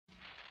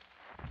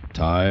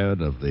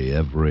Tired of the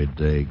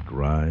everyday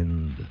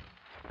grind?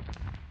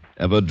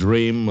 Ever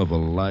dream of a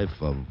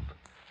life of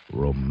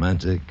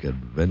romantic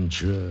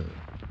adventure?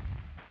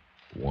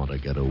 Want to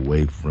get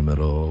away from it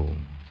all?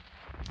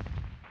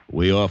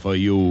 We offer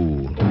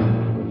you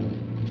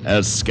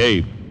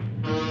Escape.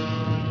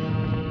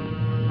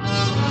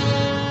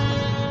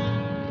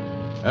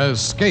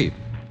 Escape,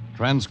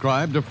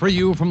 transcribed to free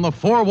you from the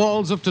four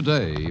walls of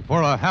today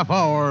for a half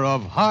hour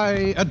of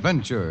high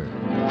adventure.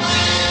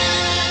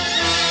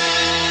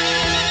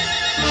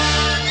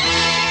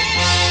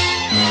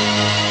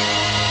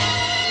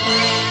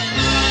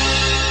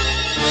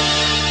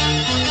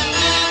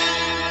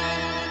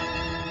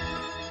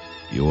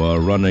 You are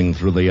running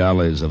through the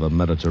alleys of a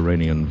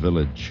Mediterranean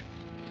village,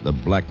 the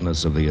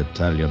blackness of the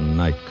Italian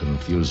night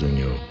confusing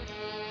you,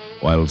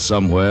 while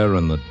somewhere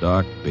in the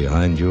dark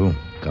behind you,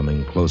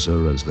 coming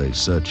closer as they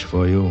search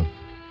for you,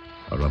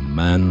 are a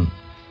man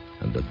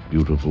and a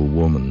beautiful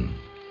woman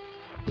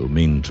who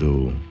mean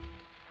to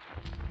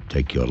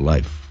take your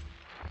life.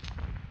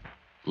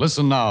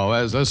 Listen now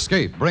as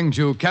Escape brings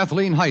you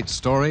Kathleen Hite's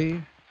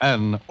story,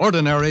 An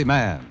Ordinary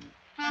Man.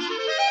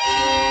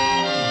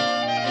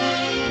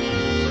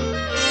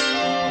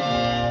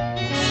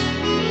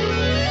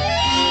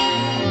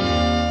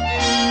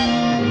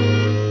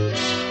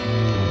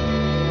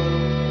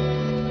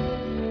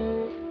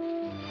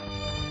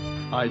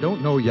 I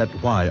don't know yet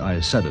why I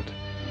said it.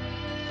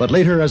 But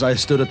later, as I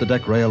stood at the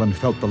deck rail and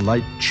felt the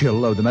light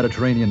chill of the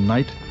Mediterranean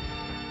night,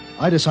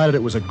 I decided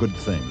it was a good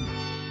thing.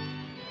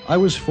 I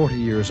was 40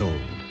 years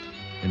old.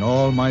 In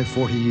all my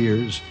 40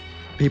 years,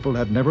 people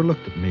had never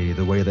looked at me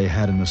the way they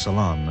had in the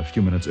salon a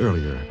few minutes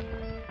earlier.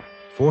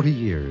 40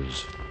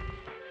 years.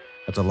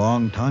 That's a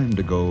long time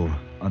to go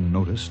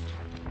unnoticed.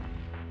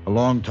 A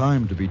long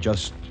time to be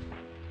just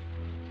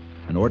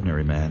an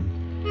ordinary man.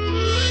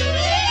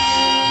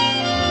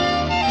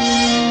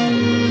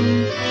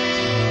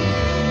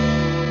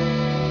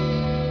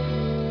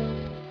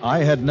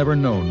 I had never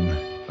known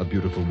a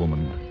beautiful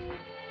woman,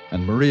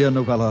 and Maria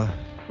Novella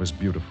was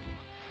beautiful.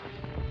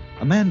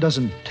 A man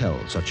doesn't tell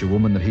such a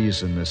woman that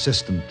he's an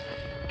assistant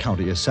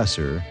county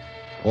assessor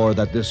or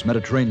that this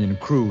Mediterranean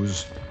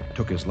cruise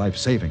took his life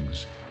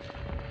savings.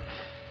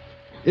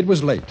 It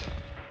was late.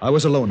 I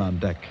was alone on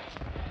deck.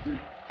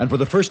 And for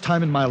the first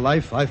time in my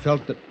life, I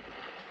felt that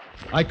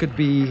I could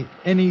be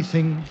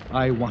anything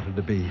I wanted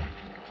to be.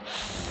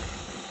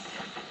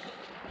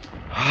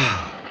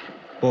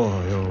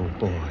 Boy, oh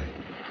boy.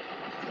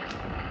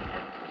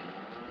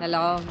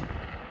 Hello.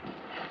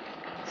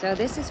 So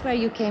this is where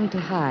you came to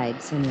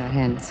hide, Senor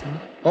Hanson.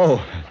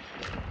 Oh,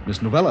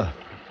 Miss Novella.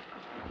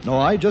 No,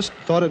 I just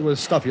thought it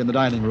was stuffy in the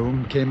dining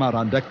room. Came out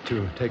on deck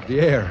to take the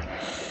air.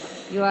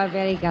 You are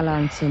very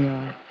gallant,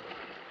 Senor.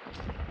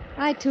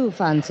 I, too,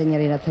 found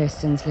Senorita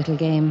Thurston's little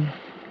game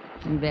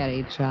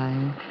very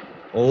trying.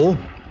 Oh?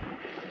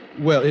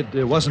 Well,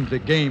 it wasn't a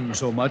game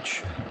so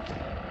much.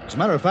 As a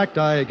matter of fact,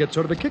 I get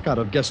sort of a kick out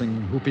of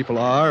guessing who people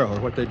are or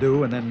what they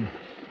do and then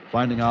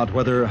finding out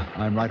whether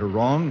I'm right or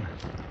wrong.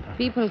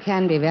 People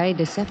can be very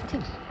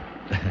deceptive.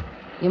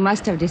 You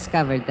must have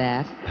discovered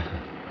that.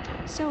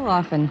 So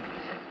often,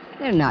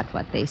 they're not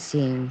what they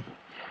seem.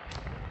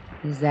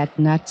 Is that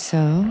not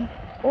so?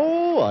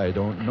 Oh, I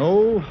don't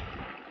know.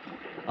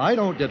 I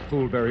don't get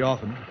fooled very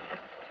often.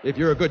 If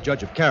you're a good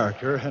judge of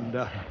character, and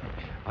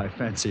I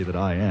fancy that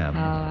I am. Oh,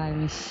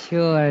 I'm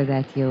sure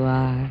that you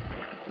are.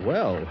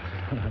 Well,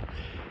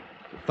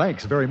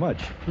 thanks very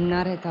much.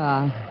 Not at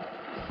all.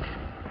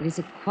 It is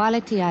a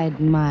quality I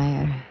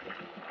admire.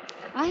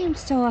 I am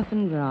so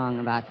often wrong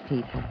about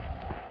people.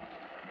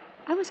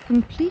 I was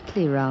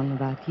completely wrong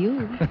about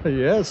you.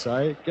 Yes,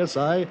 I guess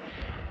I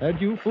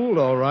had you fooled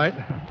all right.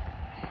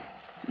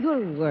 Your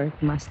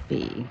work must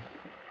be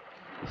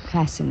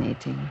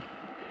fascinating.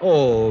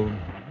 Oh,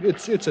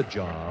 it's a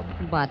job.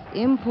 But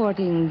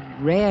importing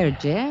rare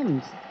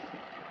gems,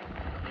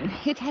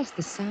 it has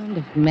the sound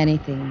of many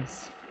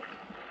things.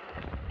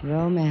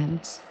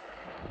 Romance,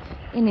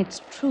 in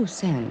its true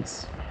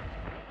sense,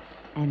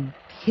 and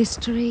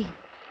history,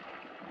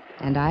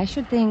 and I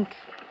should think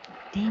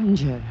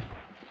danger.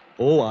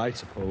 Oh, I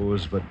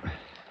suppose, but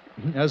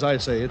as I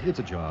say, it's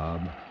a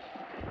job.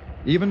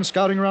 Even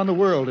scouting around the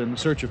world in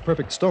search of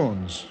perfect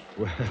stones,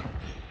 well,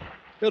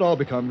 it all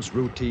becomes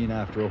routine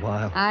after a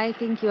while. I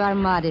think you are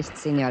modest,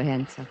 Senor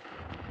Hensel.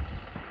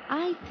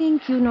 I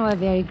think you know a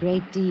very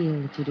great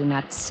deal that you do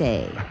not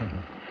say.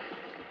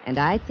 And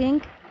I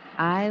think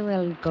I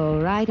will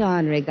go right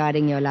on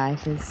regarding your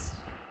life as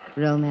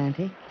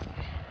romantic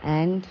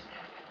and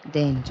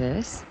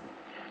dangerous.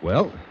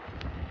 Well,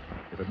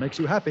 if it makes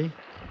you happy.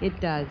 It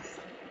does.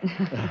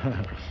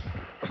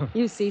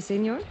 You see,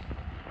 Senor,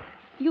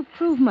 you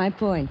prove my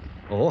point.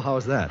 Oh,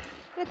 how's that?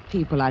 That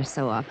people are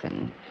so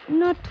often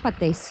not what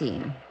they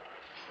seem.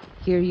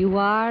 Here you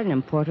are, an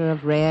importer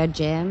of rare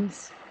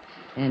gems,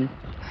 and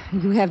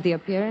you have the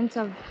appearance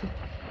of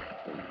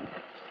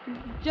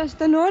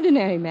just an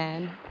ordinary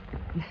man.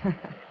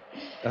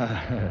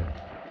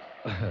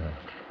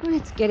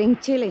 It's getting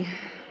chilly.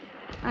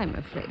 I'm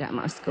afraid I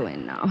must go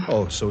in now.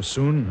 Oh, so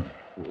soon?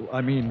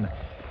 I mean,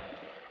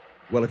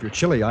 Well, if you're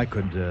chilly, I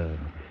could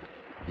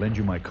lend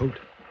you my coat.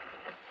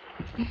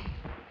 It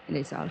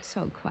is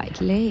also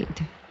quite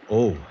late.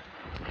 Oh.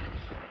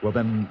 Well,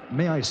 then,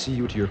 may I see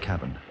you to your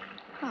cabin?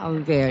 How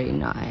very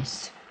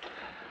nice.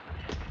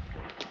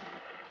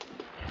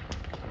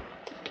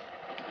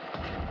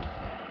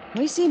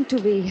 We seem to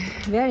be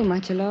very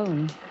much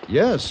alone.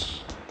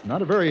 Yes.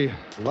 Not a very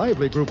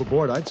lively group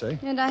aboard, I'd say.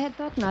 And I had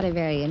thought not a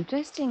very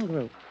interesting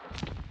group.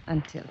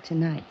 Until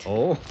tonight.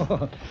 Oh,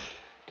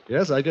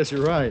 yes, I guess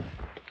you're right.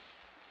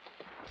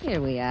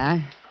 Here we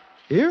are.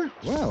 Here?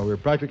 Well, we're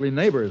practically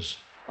neighbors.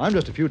 I'm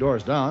just a few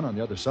doors down on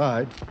the other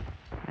side.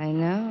 I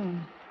know.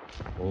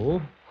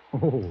 Oh,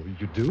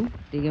 you do?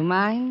 Do you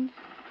mind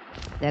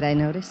that I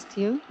noticed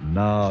you?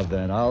 Now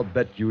then, I'll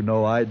bet you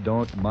know I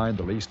don't mind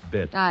the least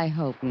bit. I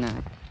hope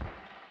not.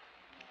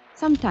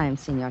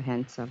 Sometimes, Senor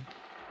Hansel,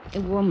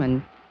 a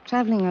woman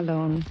traveling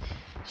alone,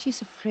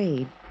 she's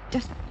afraid.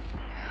 Just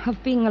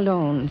of being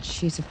alone,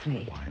 she's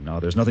afraid. Why, now,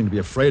 there's nothing to be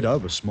afraid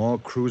of. A small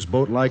cruise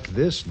boat like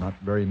this, not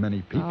very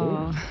many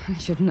people. Oh, I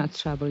should not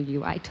trouble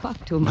you. I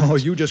talk too much. No,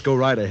 you just go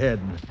right ahead.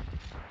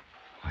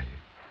 Why,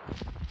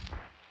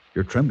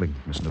 you're trembling,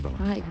 Miss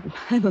Novella.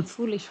 I'm a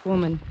foolish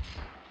woman.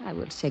 I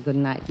will say good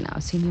night now,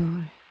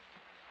 Senor.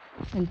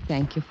 And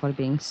thank you for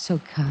being so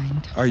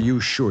kind. Are you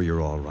sure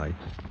you're all right?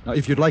 Now,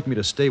 if you'd like me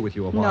to stay with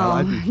you a while,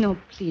 I'd be... No,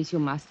 please, you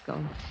must go.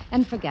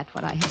 And forget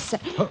what I have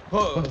said.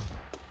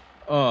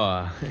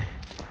 Oh,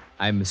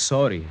 I'm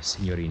sorry,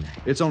 Signorina.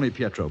 It's only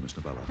Pietro, Miss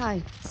Novella.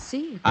 I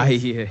see. I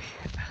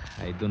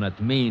do not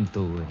mean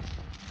to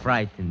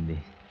frighten the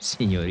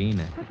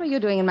Signorina. What were you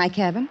doing in my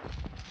cabin?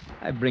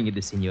 I bring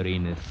the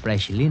Signorina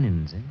fresh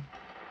linens,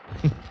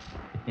 eh?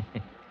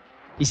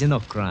 It's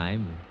no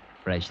crime,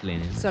 fresh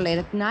linens. So late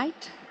at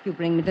night, you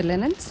bring me the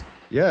linens?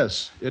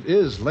 Yes, it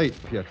is late,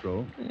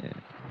 Pietro. Yeah.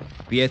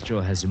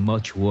 Pietro has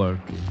much work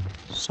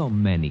in so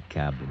many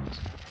cabins.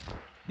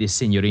 The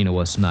Signorina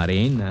was not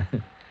in.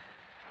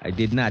 I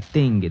did not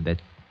think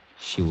that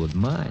she would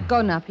mind.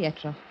 Go now,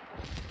 Pietro.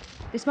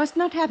 This must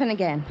not happen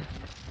again.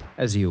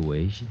 As you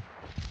wish.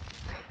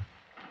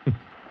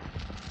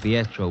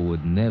 Pietro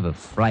would never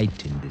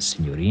frighten the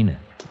Signorina.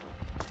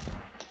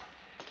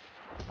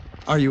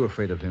 Are you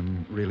afraid of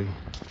him, really?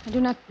 I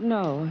do not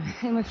know.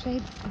 I'm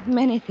afraid of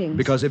many things.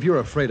 Because if you're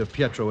afraid of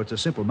Pietro, it's a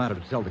simple matter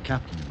to tell the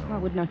captain, you know. I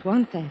would not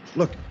want that.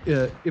 Look,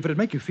 if it'd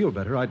make you feel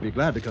better, I'd be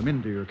glad to come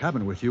into your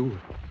cabin with you.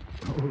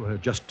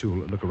 Just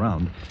to look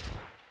around.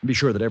 Be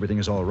sure that everything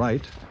is all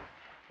right.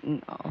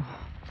 No.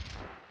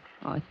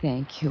 Oh,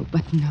 thank you,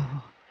 but no.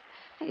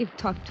 I've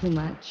talked too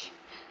much.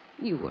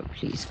 You will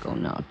please go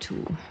now,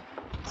 too.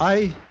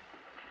 I'd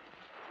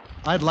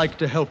like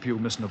to help you,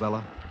 Miss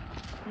Novella.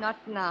 Not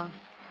now.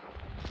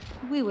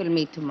 We will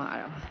meet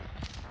tomorrow.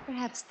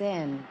 Perhaps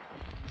then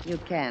you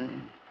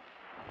can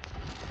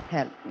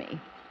help me.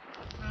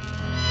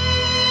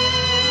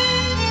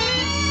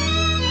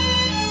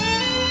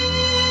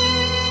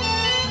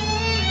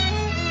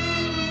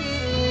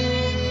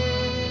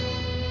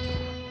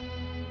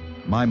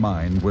 My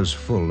mind was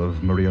full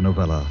of Maria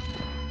Novella,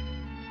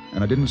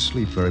 and I didn't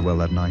sleep very well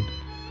that night.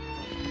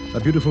 A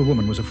beautiful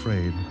woman was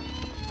afraid,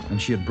 and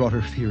she had brought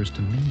her fears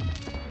to me.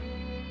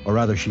 Or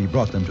rather, she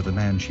brought them to the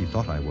man she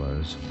thought I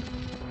was.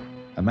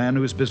 A man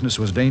whose business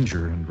was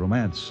danger and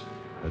romance,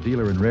 a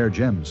dealer in rare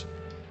gems.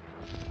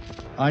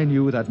 I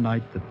knew that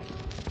night that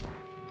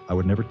I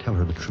would never tell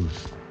her the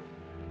truth,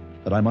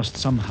 that I must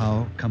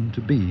somehow come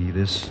to be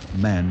this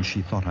man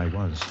she thought I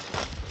was.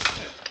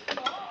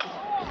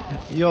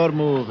 Your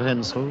move,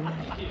 Hensel.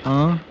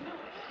 Huh?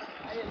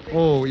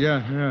 Oh,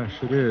 yes,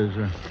 it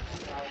is.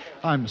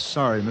 I'm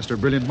sorry, Mr.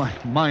 Brilliant. My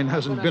mind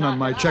hasn't been on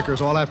my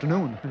checkers all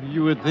afternoon.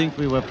 You would think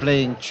we were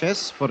playing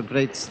chess for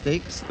great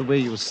stakes, the way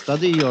you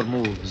study your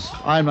moves.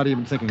 I'm not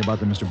even thinking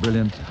about them, Mr.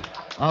 Brilliant.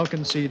 I'll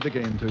concede the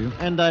game to you.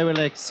 And I will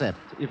accept,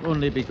 if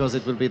only because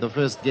it will be the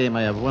first game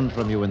I have won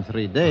from you in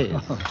 3 days.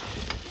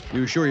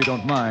 You sure you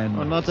don't mind?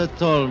 Oh, not at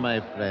all,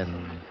 my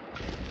friend.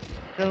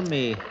 Tell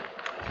me,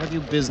 have you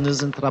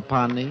business in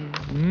Trapani?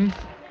 Hmm?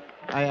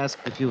 I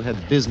asked if you had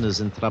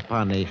business in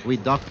Trapani. We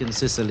dock in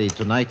Sicily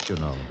tonight, you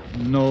know.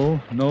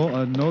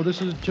 No,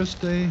 this is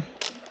just a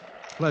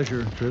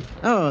pleasure trip.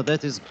 Oh,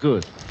 that is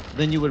good.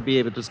 Then you will be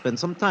able to spend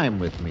some time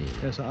with me.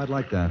 Yes, I'd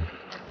like that.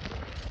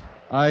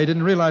 I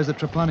didn't realize that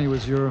Trapani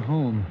was your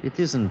home. It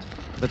isn't,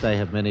 but I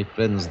have many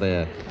friends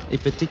there. A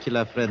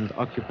particular friend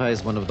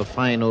occupies one of the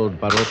fine old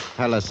Baroque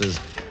palaces.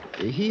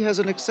 He has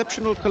an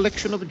exceptional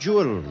collection of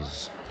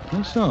jewels.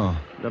 Oh, so?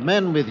 The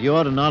man with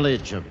your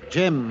knowledge of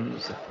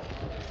gems...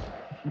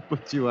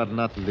 But you are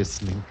not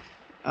listening,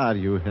 are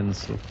you,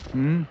 Hensel?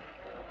 Hmm?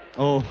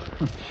 Oh,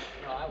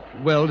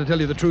 well, to tell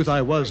you the truth,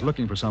 I was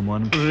looking for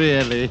someone.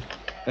 Really?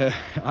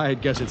 I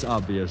guess it's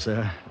obvious,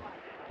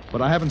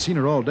 but I haven't seen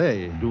her all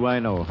day. Do I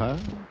know her?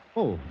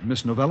 Oh,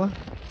 Miss Novella?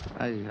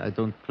 I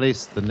don't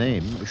place the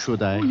name,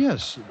 should I? Oh,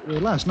 yes.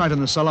 Last night in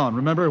the salon,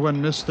 remember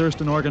when Miss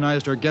Thurston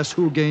organized her Guess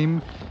Who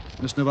game?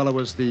 Miss Novella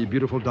was the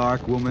beautiful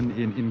dark woman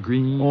in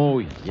green. Oh,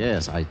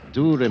 yes, I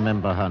do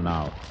remember her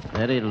now.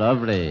 Very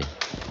lovely.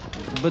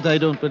 But I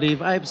don't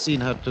believe I've seen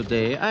her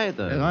today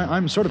either. And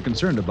I'm sort of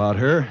concerned about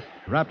her.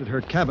 Rapped at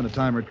her cabin a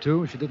time or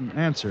two. She didn't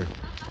answer.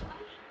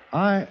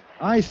 I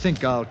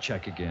think I'll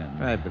check again.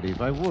 I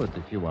believe I would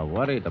if you are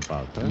worried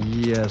about her.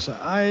 Yes,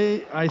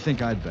 I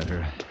think I'd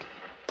better.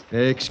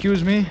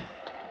 Excuse me?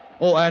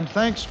 Oh, and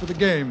thanks for the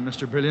game,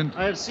 Mr. Brilliant.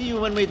 I'll see you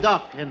when we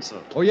dock,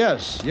 Hensel. Oh,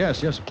 yes,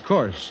 of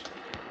course.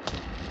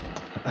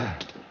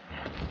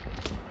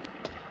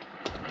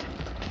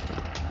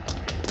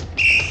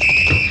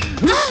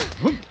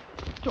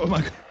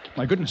 Oh,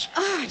 my goodness.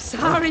 Oh, I'm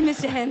sorry,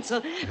 Mr.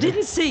 Hensel.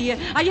 Didn't see you.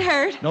 Are you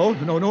hurt? No,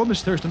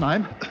 Miss Thurston,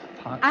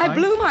 I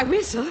blew my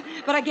whistle,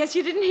 but I guess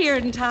you didn't hear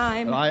it in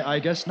time. I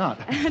guess not.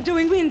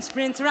 Doing wind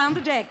sprints around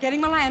the deck,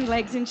 getting my land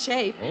legs in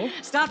shape. Oh?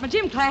 Start my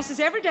gym classes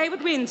every day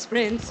with wind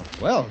sprints.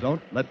 Well,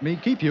 don't let me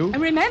keep you.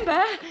 And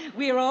remember,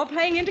 we're all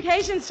playing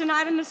indications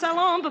tonight in the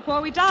salon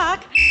before we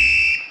dock.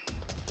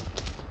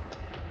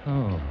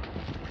 Oh.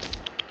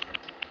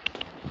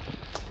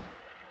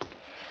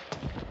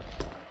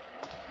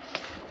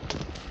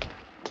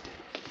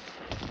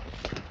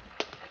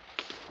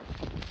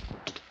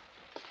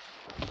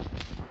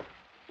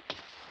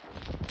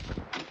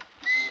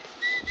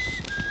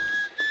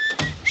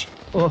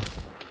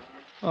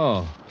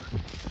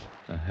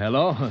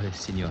 Hello,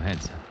 Senor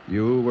Hansa.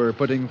 You were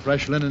putting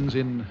fresh linens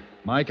in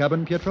my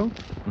cabin, Pietro?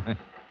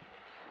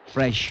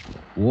 Fresh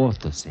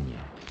water, senor.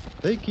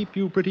 They keep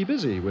you pretty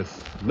busy with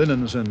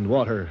linens and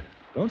water,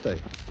 don't they?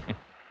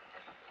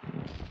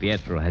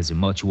 Pietro has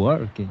much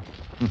work.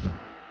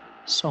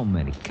 So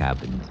many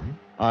cabins.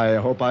 I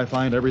hope I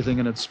find everything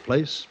in its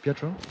place,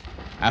 Pietro.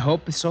 I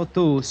hope so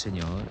too,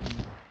 senor.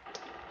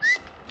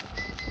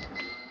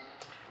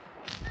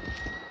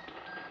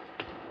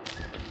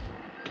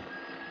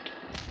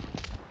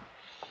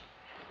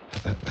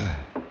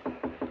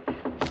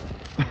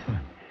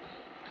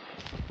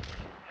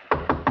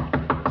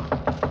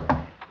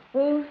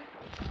 Who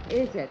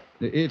is it?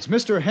 It's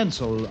Mr.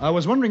 Hensel. I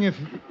was wondering if...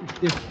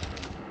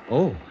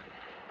 Oh,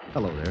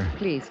 hello there.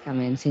 Please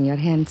come in, Senor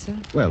Hensel.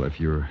 Well, if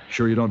you're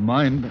sure you don't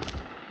mind...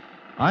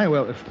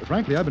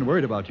 frankly, I've been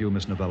worried about you,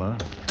 Miss Novella.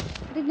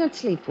 I did not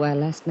sleep well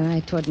last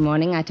night. Toward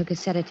morning, I took a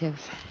sedative.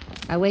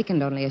 I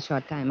wakened only a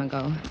short time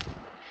ago.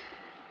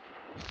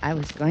 I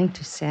was going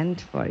to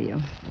send for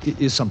you.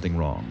 Is something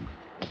wrong?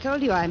 I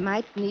told you I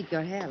might need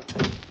your help.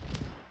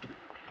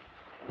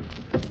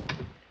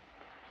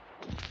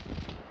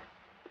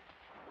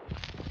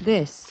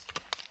 This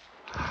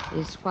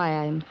is why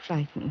I'm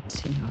frightened,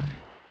 Senor.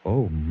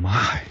 Oh,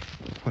 my.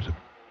 What a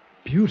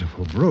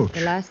beautiful brooch.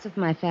 The last of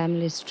my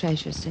family's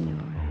treasures,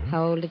 Senor.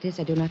 How old it is,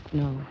 I do not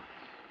know.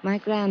 My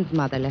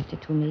grandmother left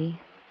it to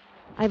me.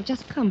 I've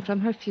just come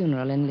from her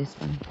funeral in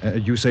Lisbon.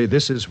 You say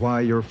this is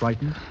why you're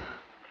frightened?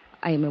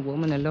 I am a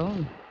woman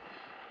alone.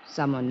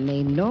 Someone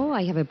may know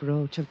I have a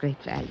brooch of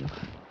great value.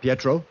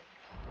 Pietro?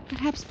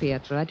 Perhaps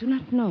Pietro, I do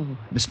not know.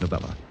 Miss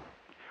Novella,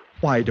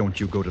 why don't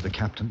you go to the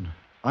captain?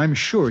 I'm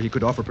sure he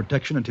could offer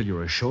protection until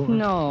you're ashore.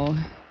 No,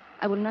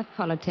 I will not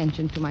call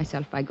attention to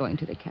myself by going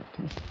to the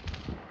captain.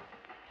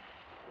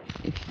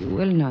 If you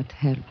will not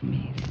help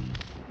me, then...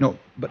 No,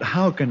 but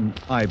how can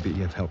I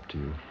be of help to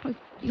you? Well,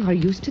 you are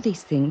used to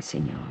these things,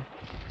 Senor.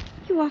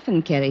 You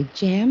often carry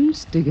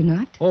gems, do you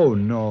not? Oh,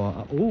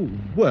 no. Oh,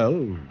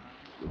 well,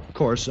 of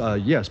course,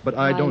 yes, but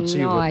I don't see...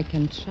 I know I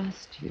can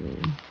trust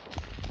you.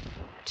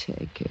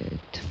 Take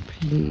it,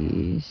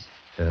 please.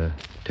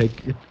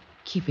 Take it?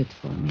 Keep it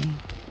for me.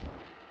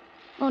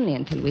 Only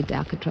until we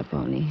dock at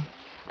Trapani.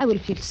 I will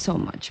feel so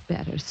much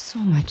better, so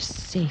much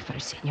safer,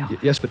 Senor.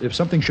 Yes, but if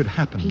something should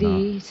happen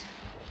Please.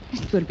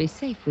 It will be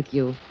safe with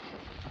you.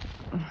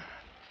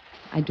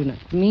 I do not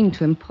mean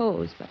to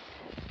impose, but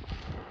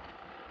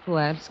who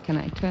else can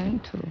I turn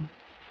to?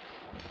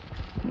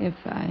 If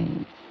I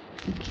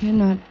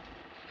cannot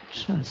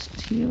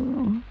trust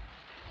you.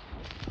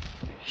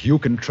 You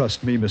can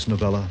trust me, Miss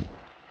Novella.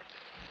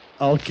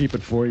 I'll keep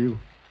it for you.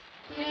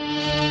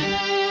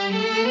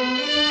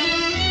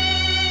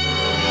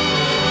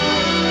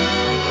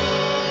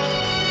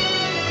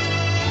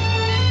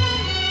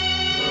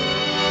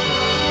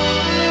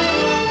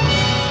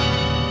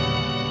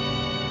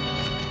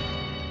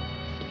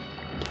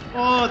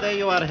 Oh, there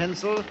you are,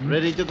 Hensel.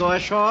 Ready to go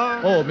ashore?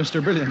 Oh,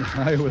 Mr. Brilliant,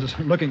 I was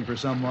looking for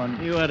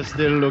someone. You are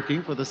still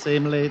looking for the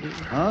same lady?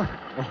 Huh?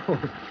 Oh,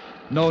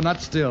 no,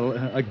 not still.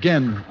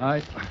 Again,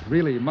 I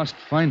really must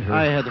find her.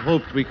 I had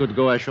hoped we could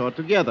go ashore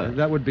together.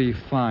 That would be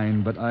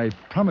fine, but I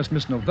promised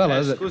Miss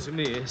Novella that... Excuse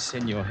me,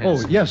 Senor Oh,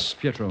 Hansa. yes,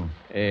 Pietro.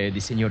 The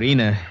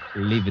Signorina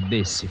left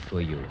this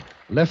for you.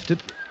 Left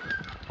it...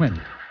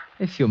 When?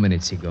 A few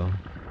minutes ago.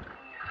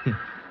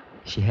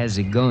 She has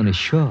gone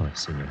ashore,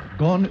 Senor.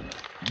 Gone?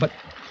 But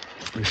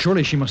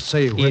surely she must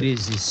say where... It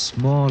is a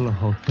small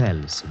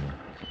hotel, Senor.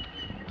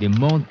 The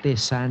Monte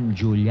San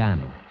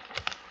Giuliano.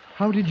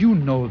 How did you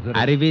know that...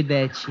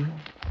 Arrivederci,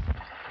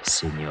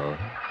 Senor.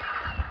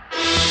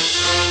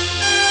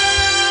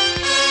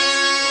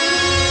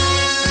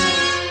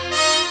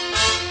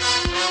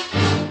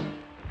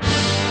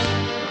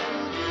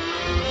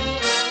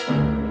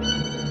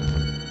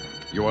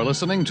 You are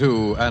listening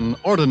to An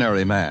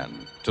Ordinary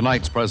Man,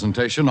 Tonight's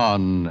presentation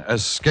on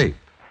Escape.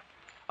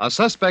 A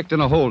suspect in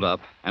a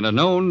holdup and a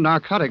known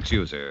narcotics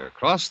user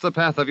cross the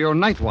path of your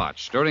night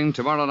watch during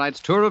tomorrow night's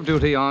tour of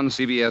duty on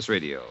CBS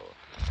Radio.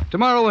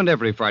 Tomorrow and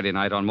every Friday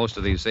night on most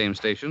of these same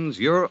stations,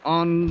 you're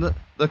on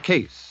the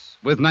case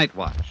with Night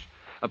Watch,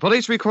 a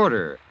police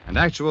recorder and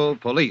actual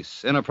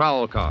police in a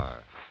prowl car,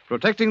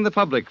 protecting the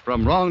public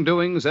from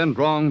wrongdoings and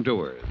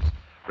wrongdoers.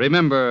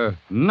 Remember,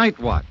 Night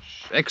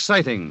Watch,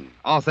 exciting,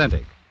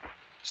 authentic.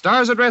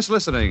 Stars address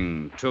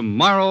listening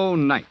tomorrow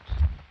night.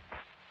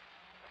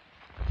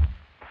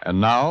 And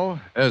now,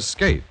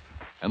 Escape,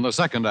 in the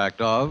second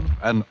act of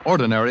An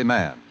Ordinary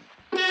Man.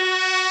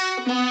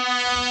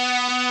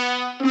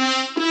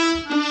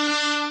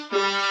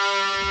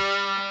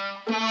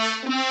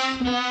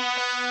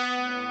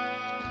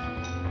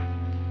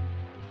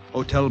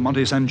 Hotel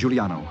Monte San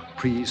Giuliano.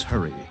 Please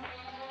hurry.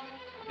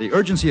 The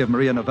urgency of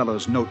Maria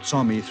Novello's note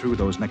saw me through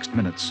those next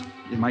minutes.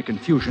 In my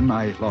confusion,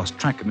 I lost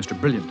track of Mr.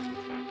 Brilliant.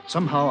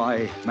 Somehow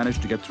I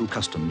managed to get through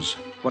customs.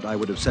 What I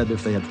would have said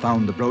if they had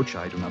found the brooch,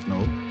 I do not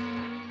know.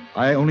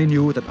 I only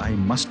knew that I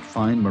must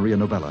find Maria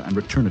Novella and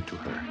return it to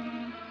her.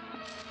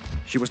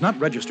 She was not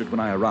registered when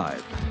I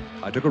arrived.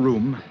 I took a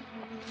room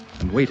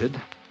and waited.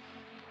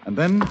 And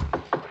then...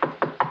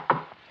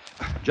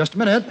 Just a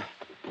minute.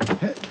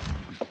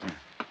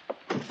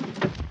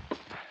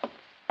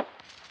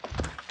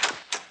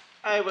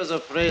 I was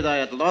afraid I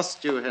had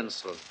lost you,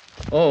 Hensel.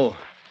 Oh,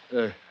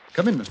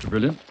 come in, Mr.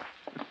 Brilliant.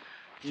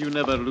 You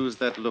never lose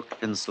that look,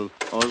 Hensel.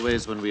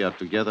 Always when we are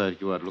together,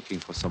 you are looking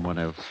for someone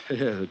else.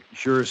 Yeah, it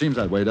sure seems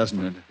that way,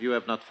 doesn't it? You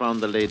have not found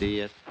the lady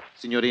yet,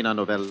 Signorina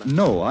Novella?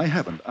 No, I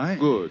haven't.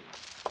 Good.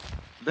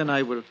 Then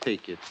I will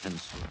take it,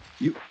 Hensel.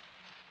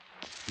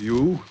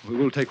 You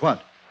will take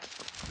what?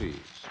 Please.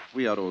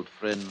 We are old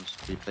friends.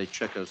 We play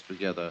checkers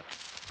together.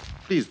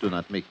 Please do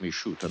not make me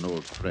shoot an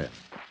old friend.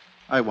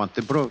 I want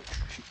the brooch.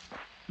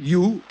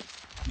 You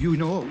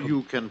know...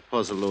 You can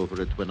puzzle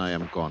over it when I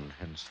am gone,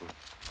 Hensel.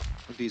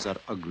 These are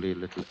ugly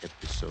little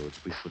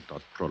episodes. We should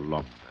not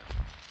prolong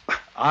them.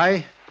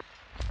 I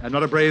am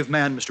not a brave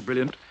man, Mr.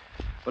 Brilliant.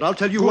 But I'll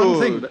tell you one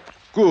thing.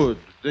 Good.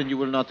 Then you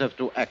will not have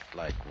to act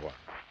like one.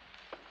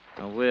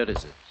 Now, where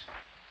is it?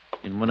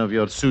 In one of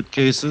your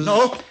suitcases?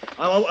 No,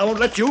 I won't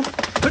let you.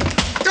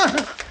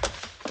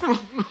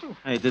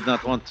 I did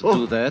not want to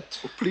do that.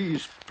 Oh,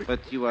 please. But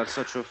you are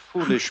such a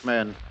foolish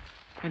man.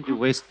 And you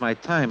waste my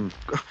time.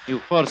 You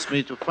force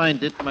me to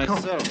find it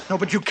myself. No,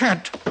 but you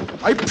can't.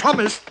 I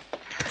promise.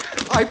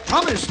 I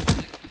promise.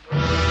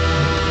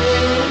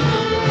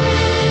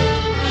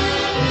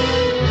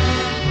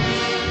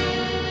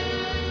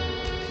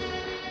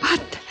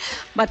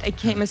 But I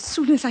came as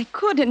soon as I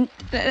could, and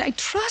I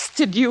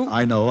trusted you.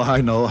 I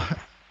know.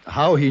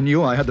 How he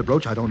knew I had the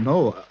brooch, I don't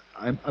know.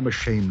 I'm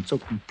ashamed, so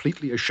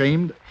completely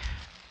ashamed.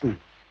 Oh,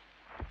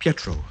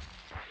 Pietro.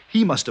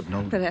 He must have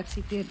known. Perhaps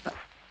he did, but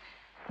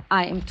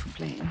I am to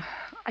blame.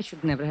 I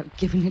should never have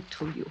given it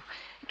to you.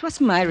 It was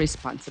my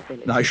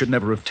responsibility. I should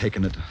never have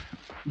taken it.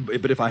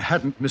 But if I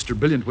hadn't, Mr.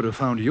 Brilliant would have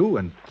found you,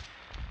 and...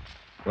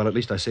 Well, at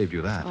least I saved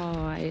you that.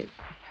 Oh,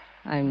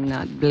 I'm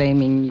not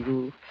blaming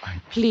you.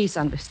 Please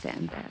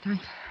understand that.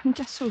 I'm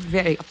just so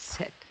very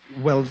upset.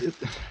 Well,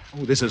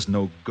 this is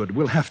no good.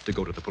 We'll have to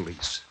go to the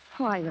police.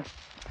 Oh, I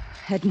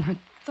had not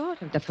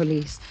thought of the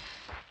police.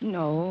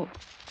 No,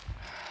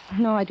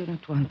 I do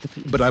not want the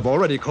police. But I've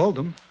already called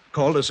them.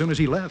 Called as soon as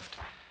he left.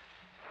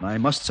 I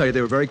must say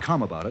they were very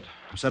calm about it.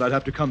 Said I'd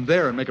have to come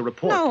there and make a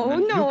report.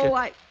 No,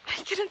 I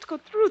cannot go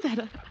through that.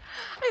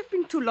 I've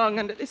been too long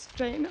under this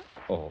strain.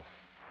 Oh.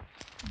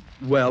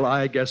 Well,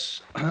 I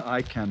guess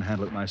I can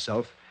handle it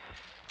myself.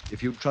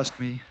 If you trust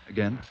me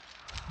again.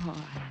 Oh,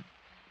 I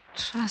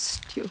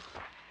trust you.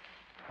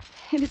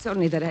 It is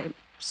only that I'm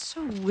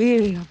so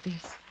weary of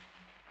this.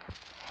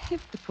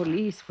 If the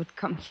police would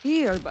come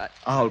here, but...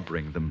 I'll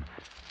bring them.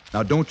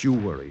 Now, don't you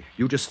worry.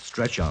 You just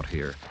stretch out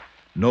here.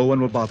 No one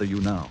will bother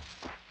you now.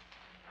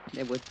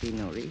 There would be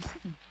no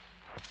reason.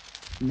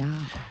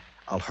 Now.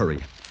 I'll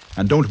hurry.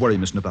 And don't worry,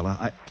 Miss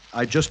Novella.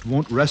 I just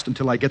won't rest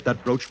until I get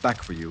that brooch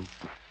back for you.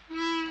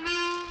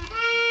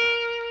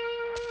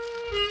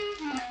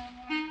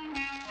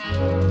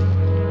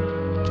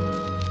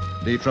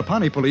 The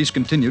Trapani police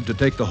continued to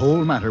take the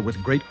whole matter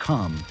with great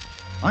calm.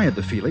 I had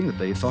the feeling that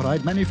they thought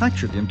I'd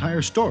manufactured the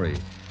entire story.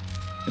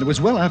 And it was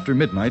well after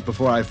midnight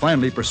before I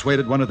finally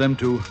persuaded one of them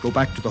to go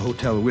back to the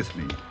hotel with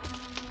me.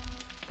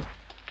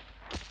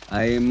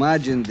 I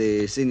imagine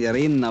the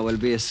Signorina will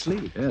be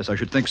asleep. Yes, I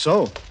should think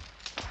so.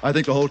 I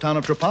think the whole town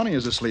of Trapani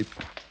is asleep,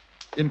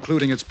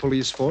 including its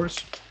police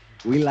force.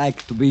 We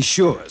like to be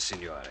sure,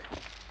 Signore.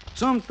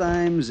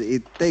 Sometimes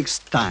it takes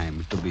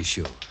time to be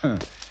sure.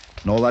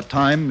 And all that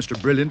time, Mr.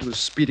 Brilliant was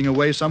speeding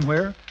away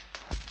somewhere,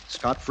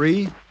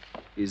 scot-free.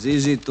 It's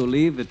easy to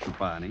leave at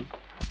Trapani.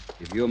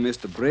 If your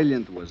Mr.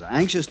 Brilliant was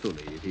anxious to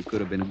leave, he could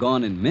have been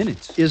gone in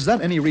minutes. Is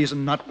that any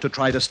reason not to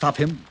try to stop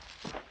him?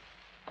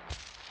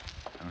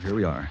 Now, here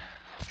we are.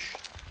 Shh,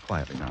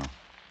 quietly now.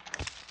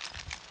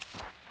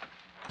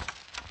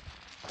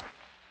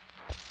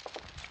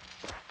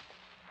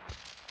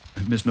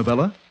 Miss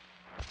Novella?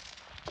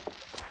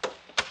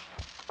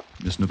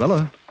 Miss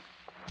Novella.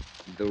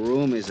 The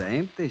room is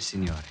empty,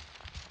 signore.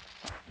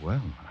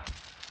 Well,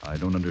 I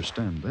don't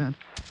understand that.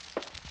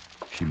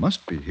 She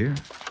must be here.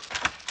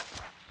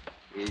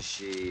 Is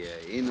she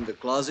in the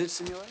closet,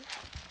 signore?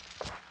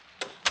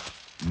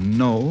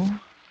 No.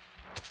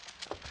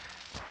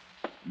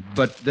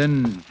 But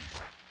then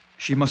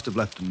she must have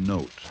left a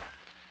note.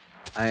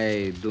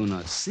 I do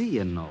not see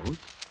a note.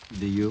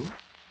 Do you?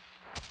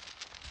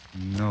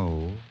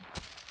 No.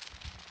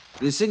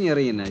 The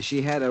signorina,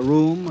 she had a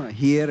room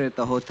here at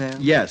the hotel?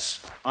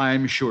 Yes,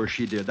 I'm sure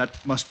she did.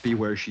 That must be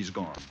where she's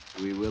gone.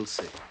 We will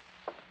see.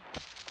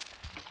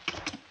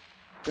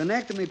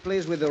 Connect me,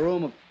 please, with the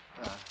room of...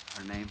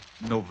 her name?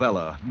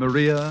 Novella.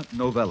 Maria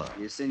Novella.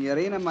 The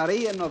Signorina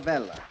Maria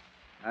Novella.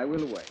 I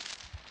will wait.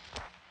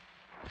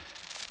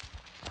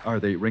 Are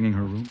they ringing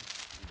her room?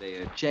 They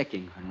are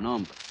checking her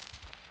number.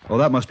 Oh,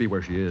 that must be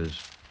where she is.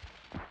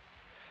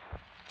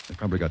 They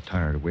probably got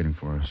tired of waiting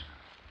for us.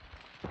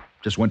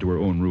 Just went to her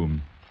own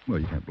room. Well,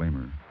 you can't blame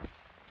her.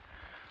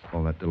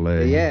 All that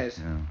delay. Yes.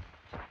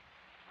 Yeah.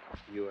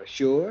 You are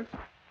sure?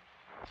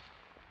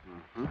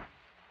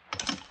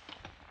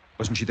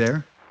 Wasn't she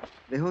there?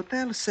 The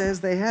hotel says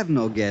they have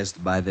no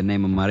guest by the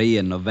name of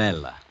Maria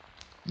Novella.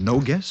 No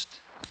guest?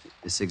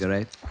 A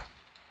cigarette?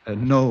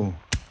 No.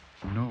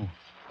 No.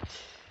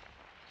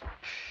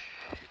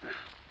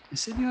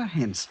 Senor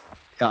Hens.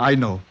 I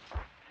know.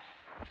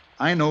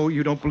 I know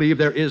you don't believe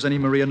there is any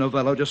Maria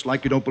Novella, just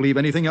like you don't believe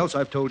anything else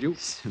I've told you.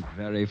 It's a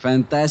very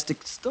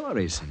fantastic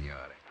story,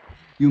 Signore.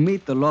 You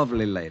meet the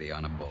lovely lady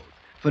on a boat.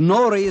 For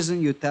no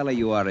reason, you tell her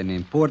you are an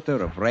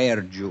importer of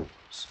rare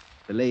jewels.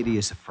 The lady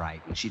is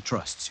frightened. She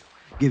trusts you,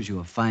 gives you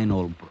a fine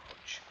old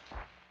brooch.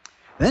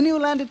 Then you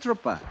land at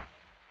Trapani.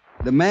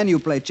 The man you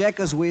play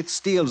checkers with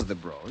steals the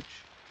brooch.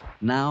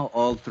 Now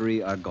all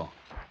three are gone.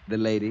 The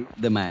lady,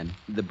 the man,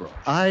 the brooch.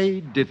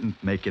 I didn't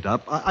make it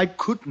up. I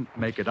couldn't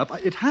make it up.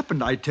 It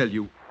happened, I tell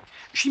you.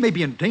 She may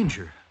be in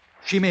danger.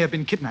 She may have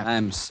been kidnapped.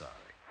 I'm sorry.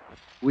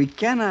 We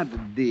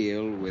cannot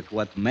deal with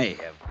what may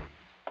have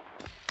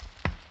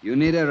been. You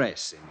need a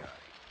rest, Signore.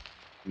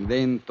 And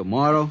then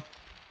tomorrow,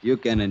 you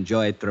can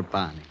enjoy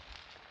Trapani.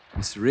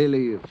 It's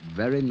really a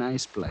very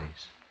nice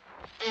place.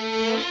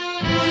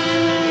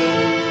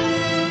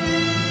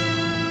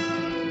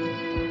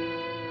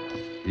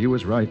 He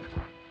was right.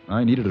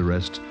 I needed a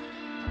rest.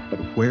 But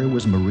where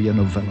was Maria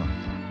Novella?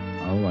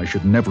 Oh, I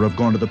should never have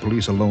gone to the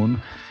police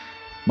alone.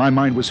 My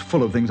mind was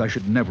full of things I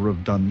should never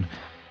have done.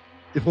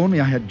 If only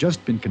I had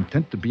just been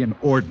content to be an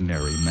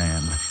ordinary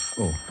man.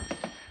 Oh.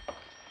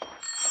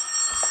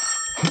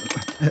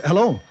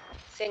 Hello?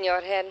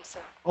 Senor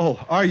Henson, Oh,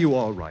 are you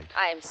all right?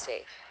 I am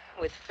safe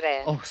with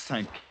friends. Oh,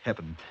 thank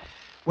heaven.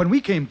 When we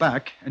came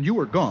back and you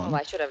were gone... Oh,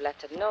 I should have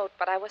left a note,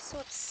 but I was so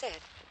upset.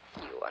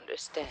 You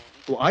understand.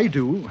 Oh, I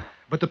do,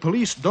 but the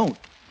police don't.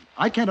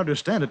 I can't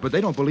understand it, but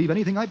they don't believe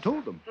anything I've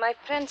told them. My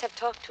friends have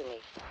talked to me.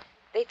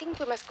 They think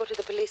we must go to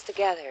the police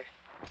together.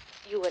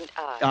 You and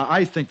I.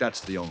 I think that's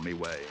the only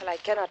way. Well, I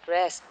cannot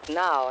rest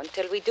now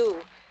until we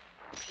do.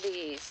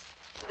 Please,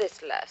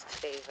 this last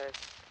favor.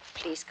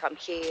 Please come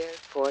here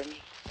for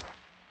me.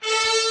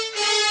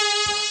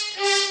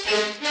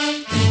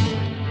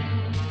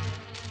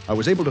 I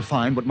was able to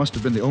find what must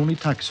have been the only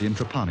taxi in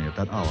Trapani at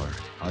that hour.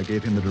 I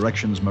gave him the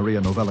directions Maria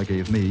Novella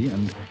gave me,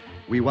 and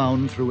we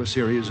wound through a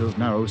series of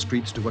narrow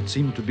streets to what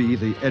seemed to be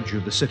the edge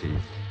of the city.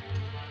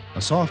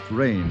 A soft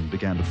rain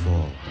began to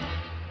fall.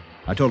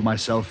 I told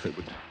myself it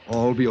would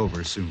all be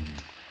over soon.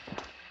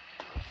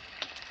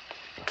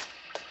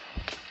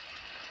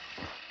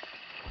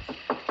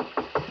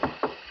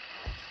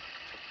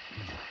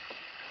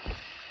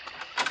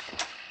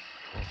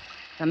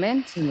 Come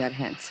in, Senor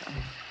Henson.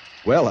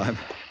 Well, I'm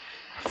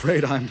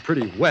afraid I'm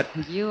pretty wet.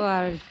 You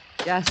are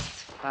just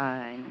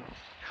fine.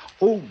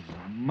 Oh,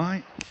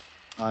 my.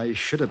 I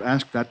should have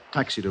asked that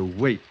taxi to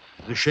wait.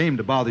 It's a shame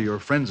to bother your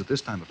friends at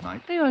this time of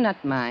night. They will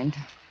not mind.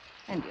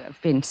 And you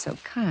have been so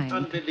kind.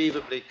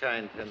 Unbelievably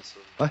kind,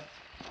 Hansel. What?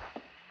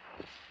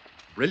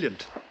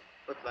 Brilliant.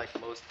 But like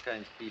most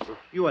kind people,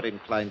 you are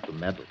inclined to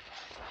meddle.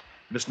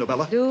 Miss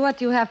Novella? Do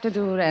what you have to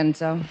do,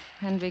 Renzo,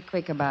 and be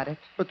quick about it.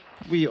 But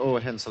we owe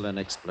Hansel an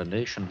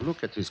explanation.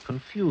 Look at his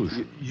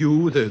confusion.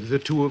 You, the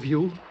two of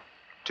you,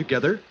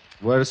 together?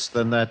 Worse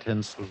than that,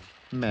 Hansel.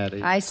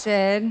 Married. I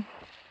said,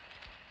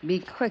 be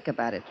quick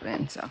about it,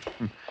 Renzo.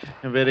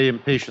 A very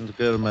impatient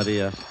girl,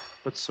 Maria,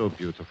 but so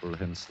beautiful,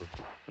 Hansel.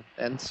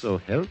 And so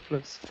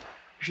helpless.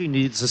 She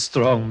needs a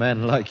strong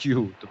man like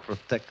you to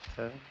protect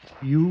her.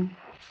 You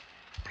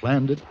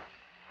planned it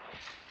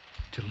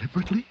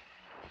deliberately?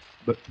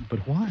 But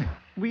why?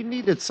 We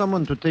needed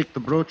someone to take the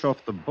brooch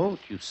off the boat,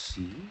 you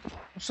see.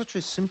 Such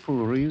a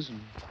simple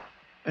reason.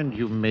 And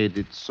you made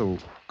it so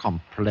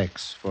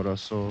complex for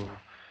us all.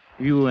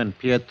 You and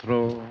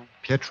Pietro.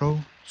 Pietro?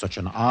 Such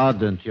an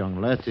ardent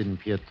young Latin,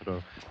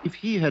 Pietro. If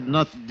he had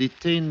not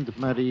detained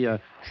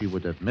Maria, she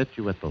would have met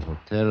you at the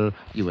hotel.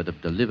 You would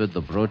have delivered the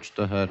brooch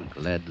to her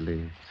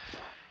gladly.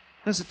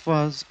 As it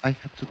was, I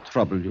had to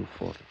trouble you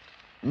for it.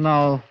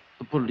 Now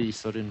the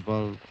police are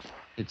involved.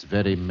 It's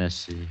very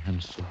messy,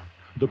 and so...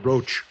 The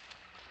brooch.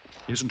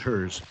 isn't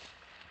hers.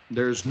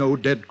 There's no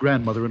dead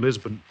grandmother in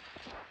Lisbon.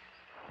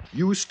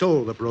 You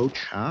stole the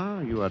brooch, Ah,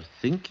 you are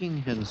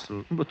thinking,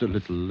 Hensel, but a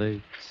little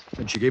late.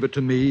 and she gave it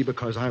to me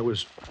because I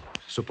was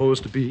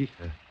supposed to be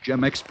a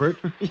gem expert.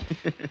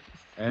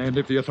 And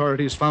if the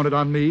authorities found it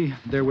on me,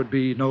 there would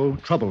be no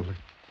trouble.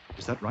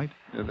 Is that right?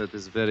 That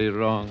is very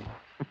wrong.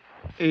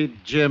 A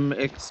gem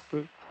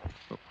expert?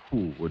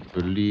 Who would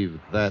believe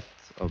that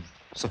of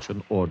such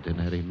an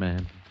ordinary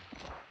man?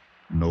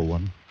 No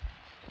one,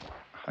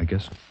 I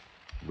guess.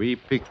 We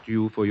picked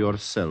you for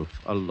yourself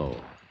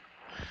alone.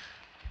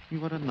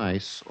 You are a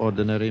nice,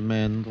 ordinary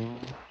man, though.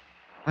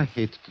 I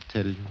hate to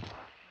tell you.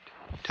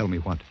 Tell me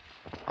what?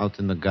 Out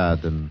in the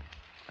garden,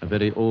 a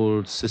very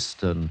old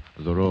cistern.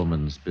 The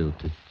Romans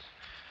built it.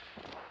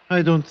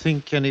 I don't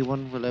think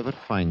anyone will ever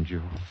find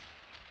you.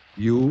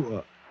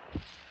 You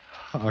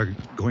are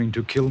going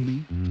to kill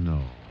me?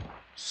 No,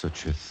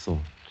 such a thought.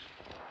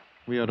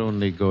 We are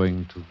only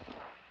going to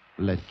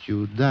let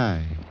you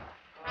die.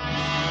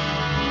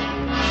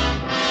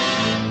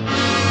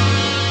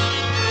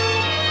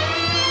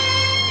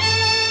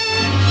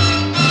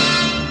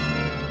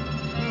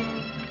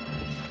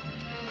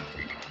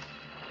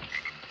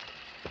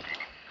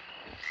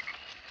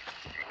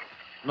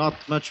 Not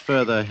much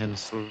further,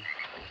 Hensel.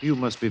 You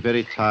must be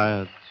very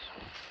tired.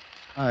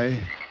 I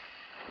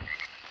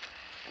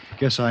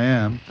guess I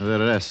am. The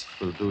rest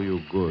will do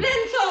you good.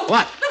 Linzo!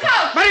 What? Look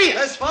out! Maria!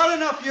 That's far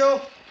enough, you.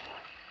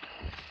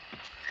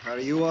 Are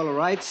you all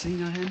right,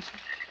 Senor Hansen?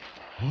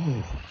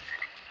 Oh.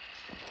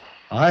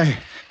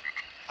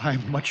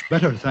 I'm much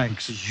better,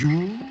 thanks.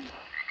 You?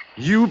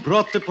 You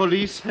brought the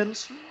police,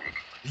 Hensel?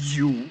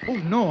 You? Oh,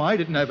 no, I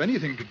didn't have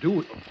anything to do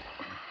with...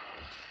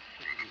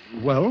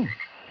 Well,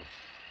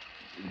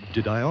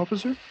 did I,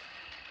 officer?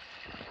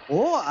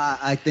 Oh,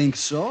 I think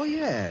so,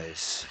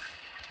 yes.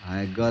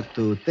 I got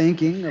to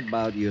thinking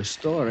about your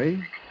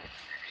story.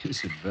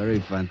 It's a very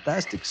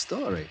fantastic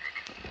story.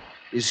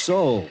 It's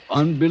so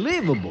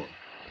unbelievable.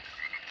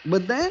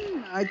 But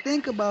then I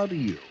think about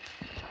you.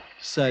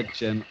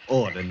 Such an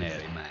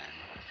ordinary man.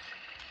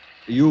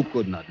 You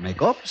could not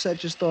make up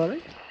such a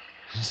story.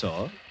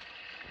 So,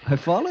 I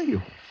follow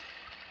you.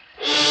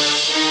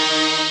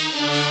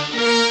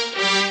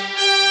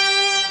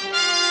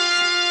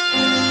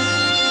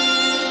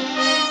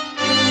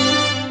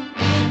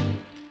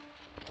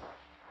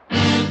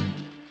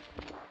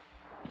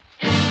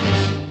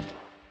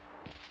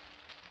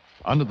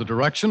 Under the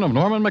direction of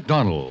Norman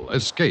MacDonald,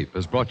 Escape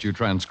has brought you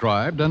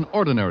transcribed An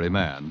Ordinary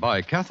Man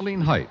by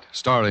Kathleen Hite,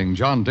 starring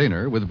John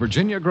Daner with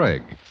Virginia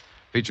Gregg.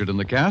 Featured in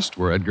the cast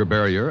were Edgar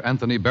Barrier,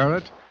 Anthony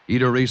Barrett,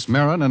 Ida Reese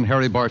Marin, and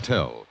Harry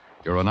Bartell.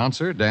 Your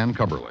announcer, Dan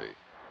Cubberly.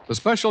 The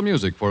special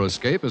music for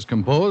Escape is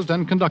composed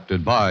and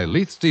conducted by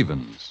Leith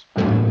Stevens.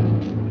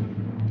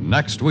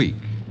 Next week.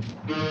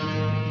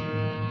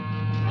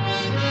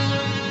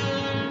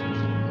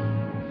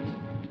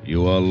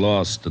 You are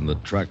lost in the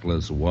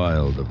trackless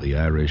wild of the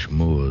Irish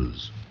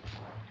moors.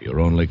 Your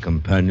only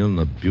companion,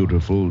 a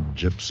beautiful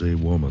gypsy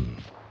woman.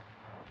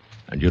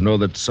 And you know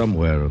that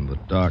somewhere in the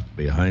dark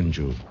behind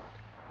you,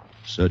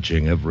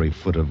 searching every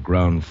foot of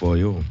ground for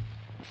you,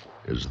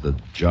 is the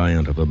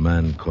giant of a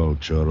man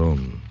called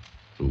Choron,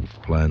 who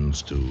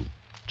plans to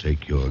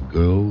take your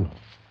girl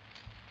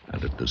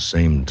and at the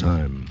same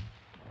time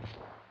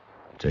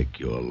take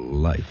your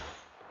life.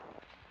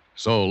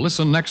 So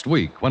listen next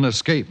week when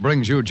Escape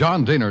brings you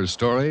John Daner's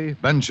story,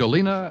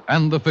 Benchalina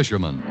and the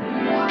Fisherman.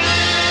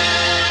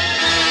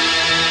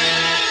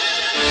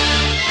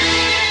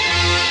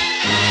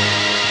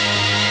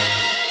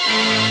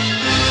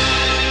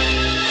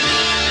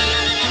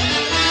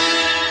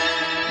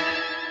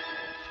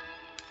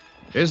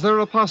 Is there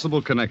a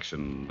possible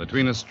connection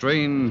between a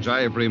strange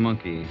ivory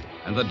monkey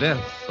and the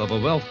death of a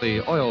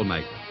wealthy oil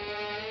magnate?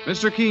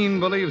 Mr. Keene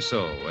believes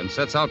so and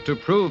sets out to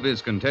prove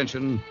his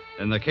contention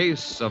in the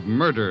case of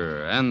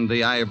Murder and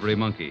the Ivory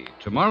Monkey,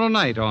 tomorrow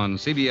night on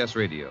CBS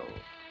Radio.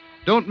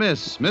 Don't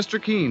miss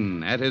Mr.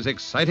 Keene at his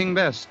exciting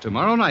best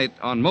tomorrow night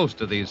on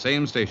most of these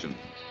same stations.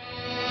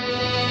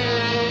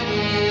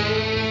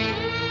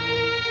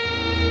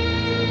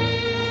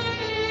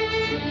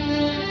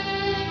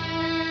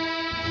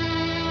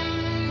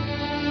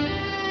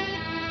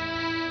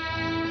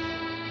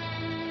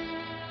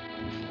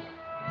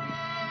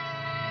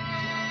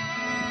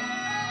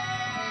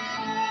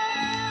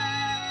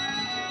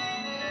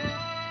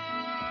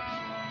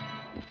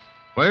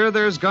 Where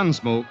there's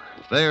Gunsmoke,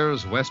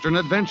 there's Western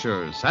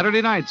Adventures,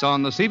 Saturday nights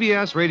on the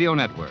CBS Radio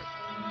Network.